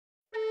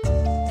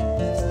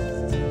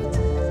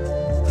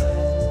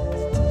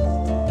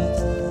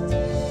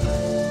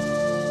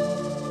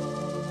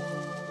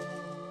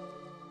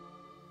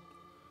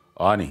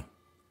Ani,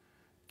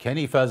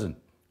 Kenny Pheasant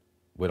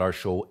with our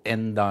show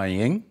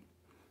Endying.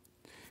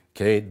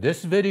 Okay,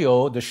 this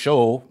video, the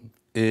show,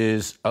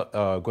 is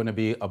going to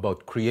be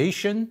about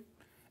creation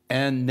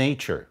and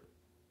nature.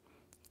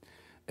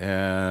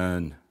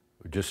 And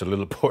just a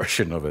little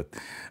portion of it,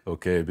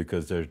 okay,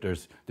 because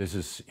this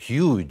is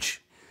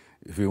huge.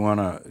 If you want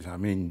to, I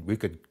mean, we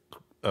could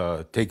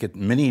take it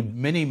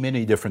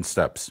many different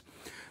steps.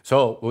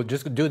 So we'll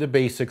just do the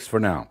basics for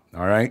now,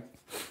 all right?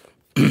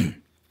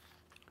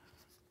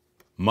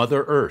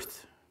 Mother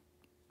Earth,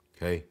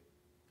 okay?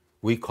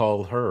 We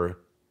call her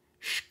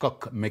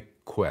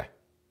Shkukmikwe.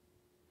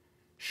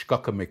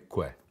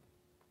 Shkukmikwe.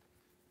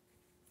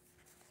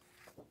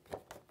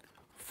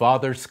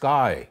 Father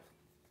Sky,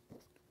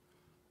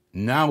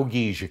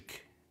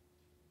 Naugijik.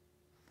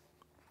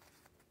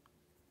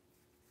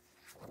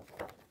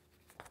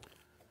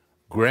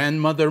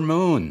 Grandmother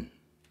Moon,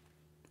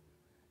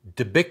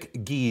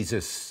 Debik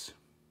Jesus.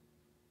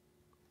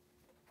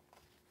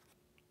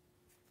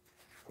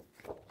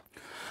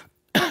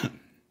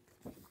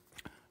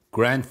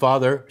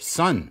 Grandfather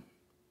Sun,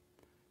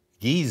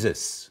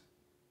 Jesus.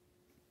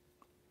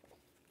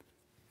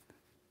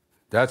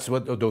 That's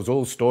what those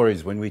old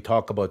stories, when we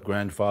talk about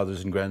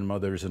grandfathers and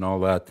grandmothers and all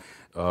that,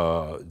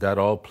 that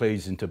all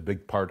plays into a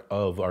big part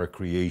of our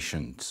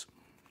creations.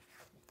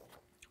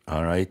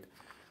 All right?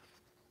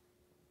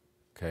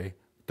 Okay.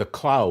 The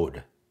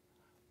cloud.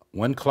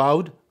 One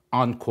cloud,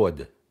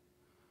 Ankud.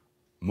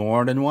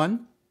 More than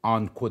one,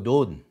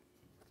 Ankudon.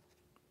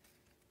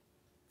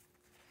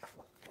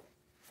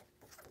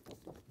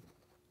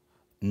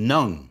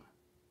 Nung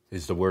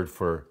is the word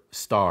for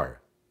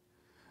star.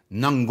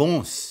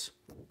 Nangons,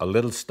 a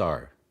little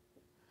star.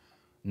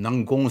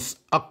 Nangons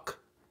ak,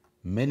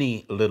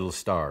 many little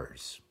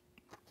stars.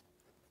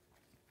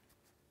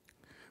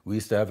 We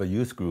used to have a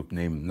youth group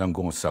named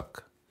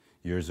Nangonsak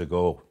years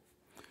ago.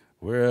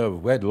 We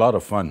had a lot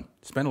of fun.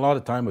 Spent a lot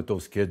of time with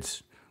those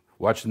kids,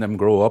 watching them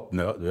grow up.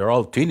 They're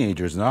all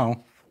teenagers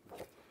now.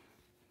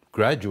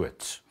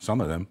 Graduates, some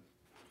of them.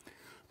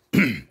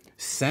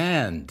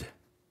 Sand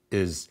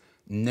is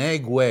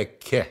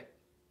negweke.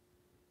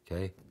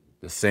 Okay,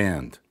 the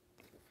sand.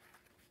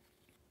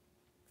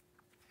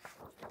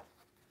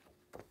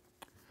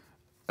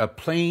 A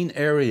plain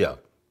area,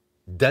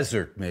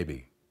 desert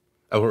maybe,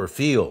 or a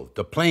field,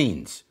 the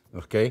plains,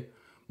 okay?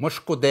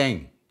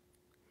 Mushkodeng,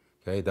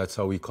 okay, that's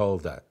how we call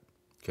that,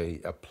 okay?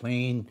 A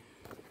plain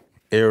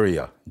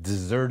area,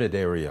 deserted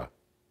area.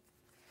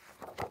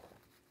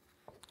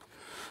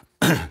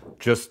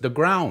 Just the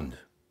ground,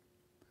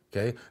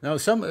 okay? Now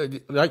some,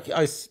 like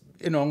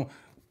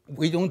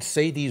we don't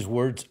say these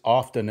words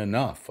often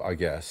enough, I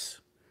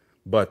guess,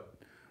 but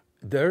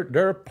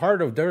they're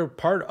part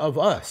of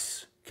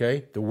us.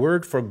 Okay, the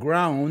word for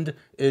ground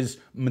is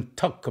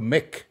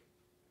mtukmik.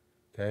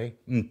 Okay,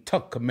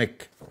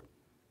 mtukmik.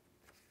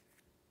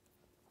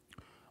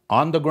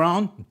 On the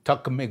ground,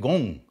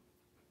 mtukmigong.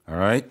 All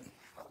right.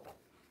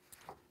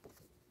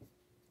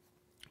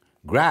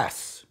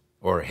 Grass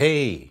or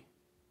hay.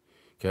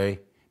 Okay,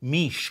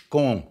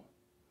 mishkon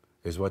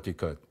is what you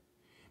could.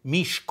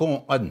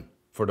 Mishkon un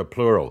for the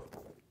plural.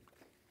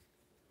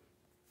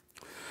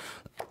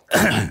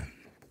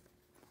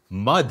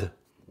 Mud.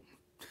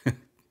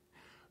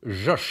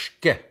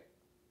 Joshke.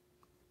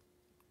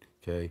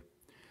 Okay.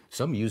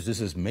 Some use this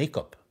as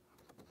makeup.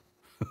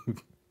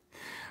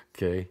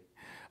 Okay.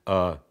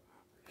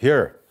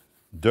 Here,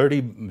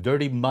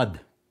 dirty mud.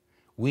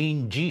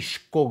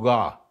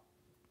 Winjishkoga.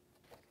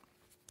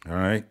 All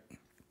right.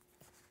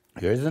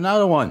 Here's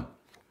another one.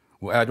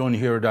 I don't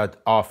hear that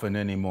often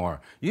anymore.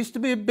 Used to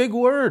be a big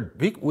word.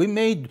 We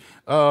made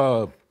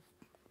pottery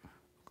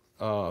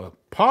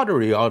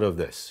out of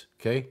this.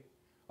 Okay.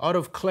 Out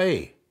of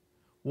clay.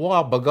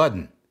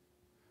 Wabagadden.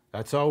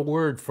 That's our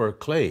word for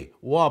clay.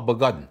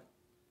 Wabagadden.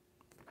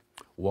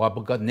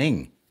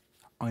 Wabagadning.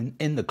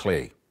 In the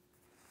clay.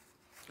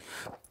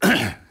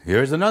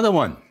 Here's another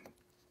one.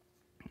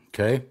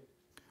 Okay.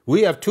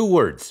 We have two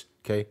words.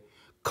 Okay.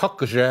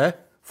 Kakje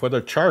for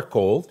the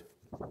charcoal.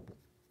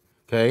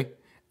 Okay.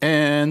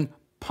 And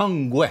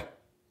pangwe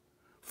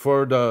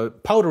for the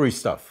powdery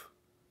stuff.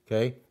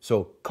 Okay.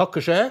 So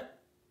kakje,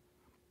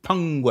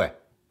 pangwe.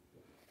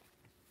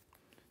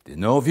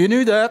 Didn't know if you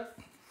knew that.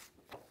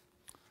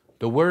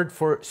 The word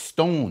for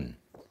stone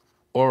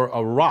or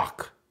a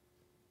rock,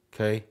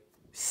 okay?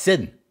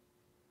 Sin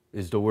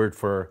is the word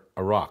for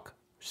a rock,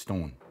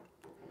 stone.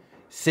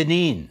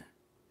 Sinin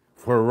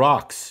for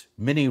rocks,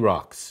 mini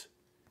rocks,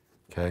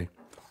 okay?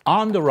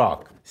 On the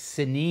rock,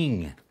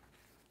 sining,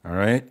 all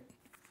right?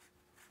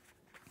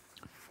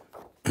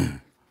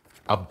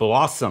 A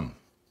blossom,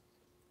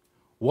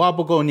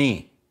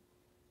 wabagoni,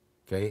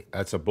 okay?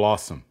 That's a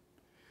blossom.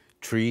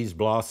 Trees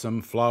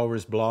blossom,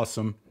 flowers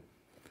blossom.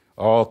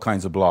 All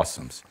kinds of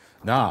blossoms.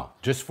 Now,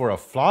 just for a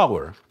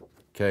flower,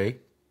 okay,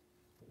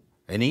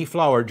 any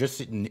flower,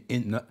 just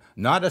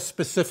not a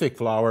specific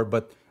flower,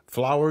 but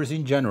flowers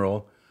in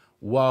general,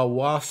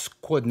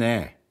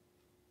 wawaskone.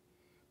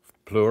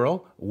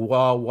 Plural,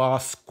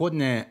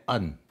 wawaskone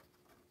an.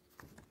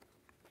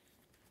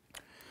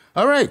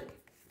 All right,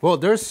 Well,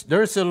 there's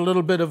a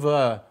little bit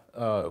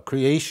of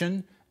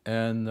creation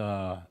and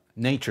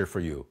nature for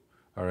you.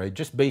 All right,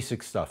 just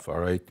basic stuff. All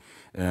right,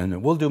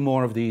 and we'll do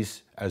more of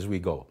these as we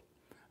go.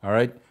 All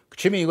right,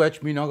 Chimi wech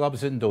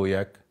minogabsin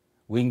doyek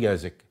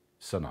wingazik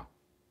sana.